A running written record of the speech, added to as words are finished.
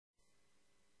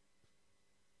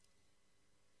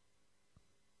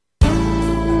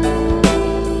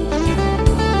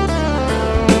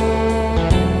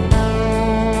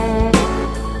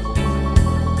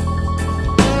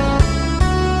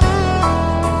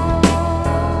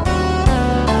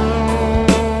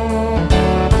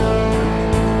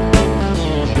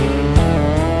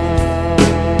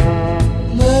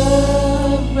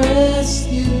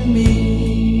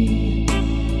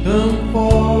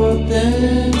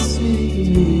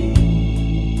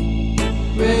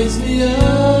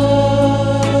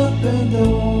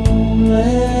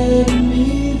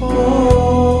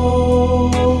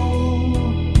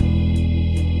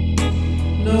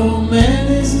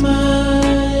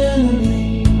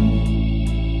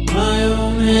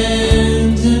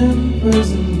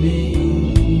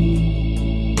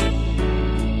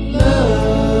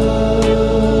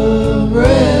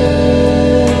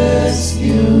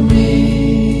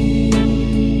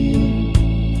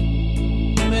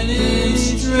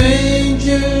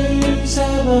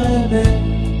met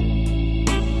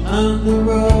on the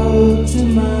road to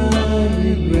my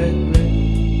regret.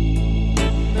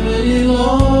 Many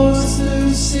lost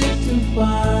who seek to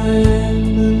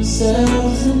find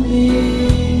themselves in me.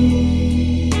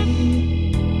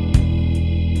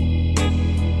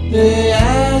 They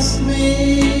ask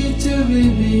me to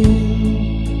reveal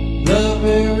the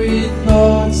very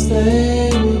thoughts they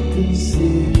would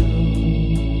conceal.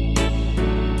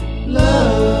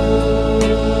 Love,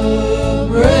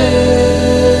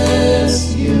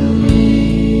 rescue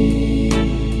me.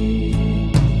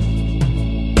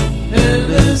 And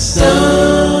the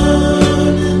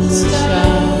sun in the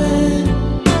sky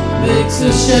makes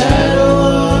a shadow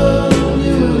of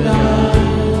you and I,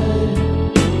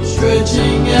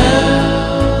 stretching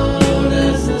out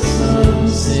as the sun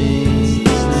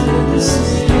sinks to the sea.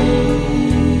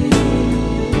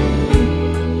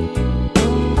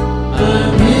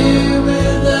 I'm here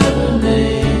without a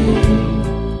name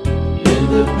in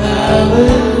the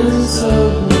palace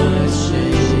of my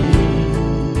shame.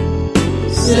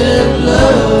 Said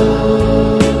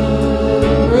love,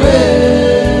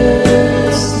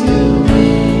 rescue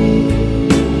me.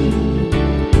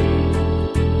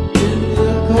 In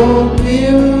the cold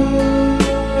mirror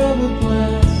of a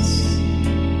glass,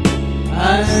 I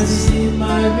see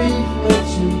my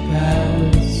reflection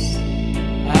pass.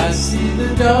 I see the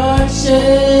dark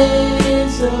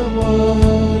shades of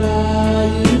what I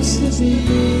used to be.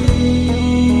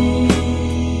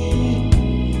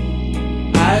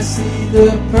 I see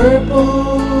the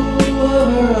purple of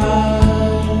her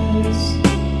eyes,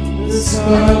 the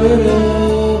scarlet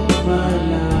of my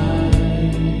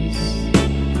lies.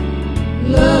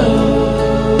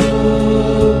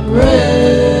 Love,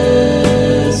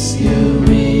 rescue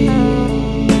me.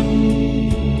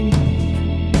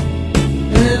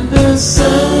 And the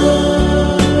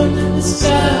sun in the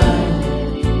sky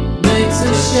makes a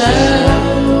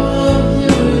shadow of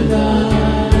you and I,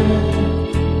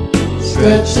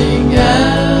 stretching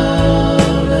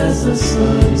out as the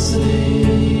sun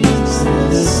sinks to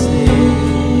the sea.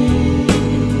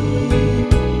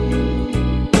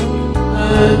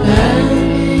 I'm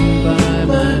hanging by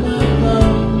my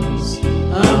thumbs,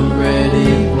 I'm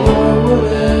ready for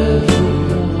whatever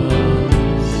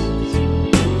comes.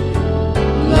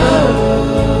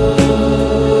 Love,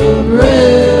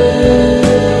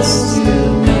 rescue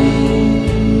me.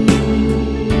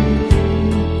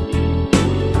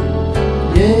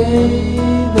 Yea,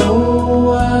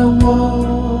 though I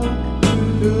walk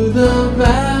through the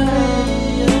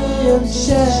valley of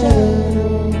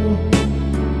shadow,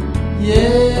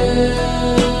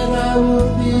 yet I will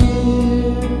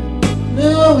fear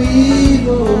no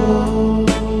evil.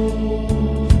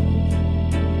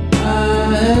 I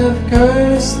have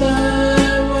cursed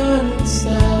thy rod and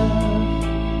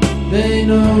staff, they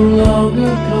no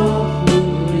longer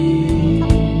comfort me.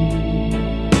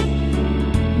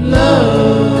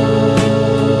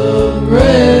 Love,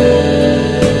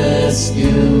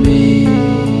 rescue me.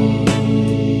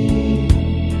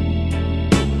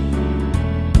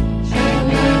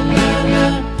 Sha-la-la-la,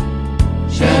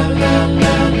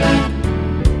 sha-la-la-la,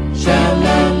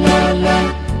 sha-la-la-la,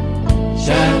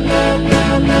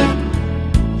 sha-la-la-la,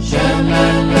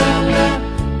 sha-la-la-la,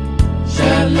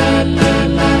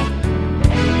 sha-la-la-la.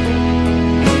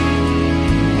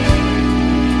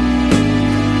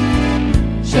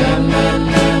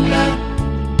 Sha-la-la-la,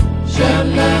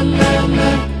 sha-la-la-la,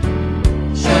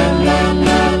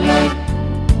 sha-la-la-la,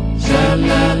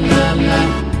 sha-la-la-la.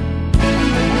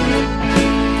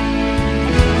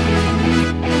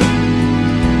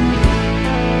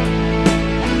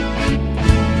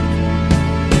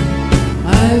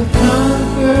 I've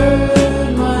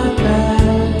conquered my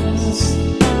past,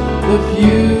 the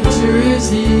future is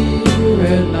here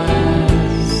at last.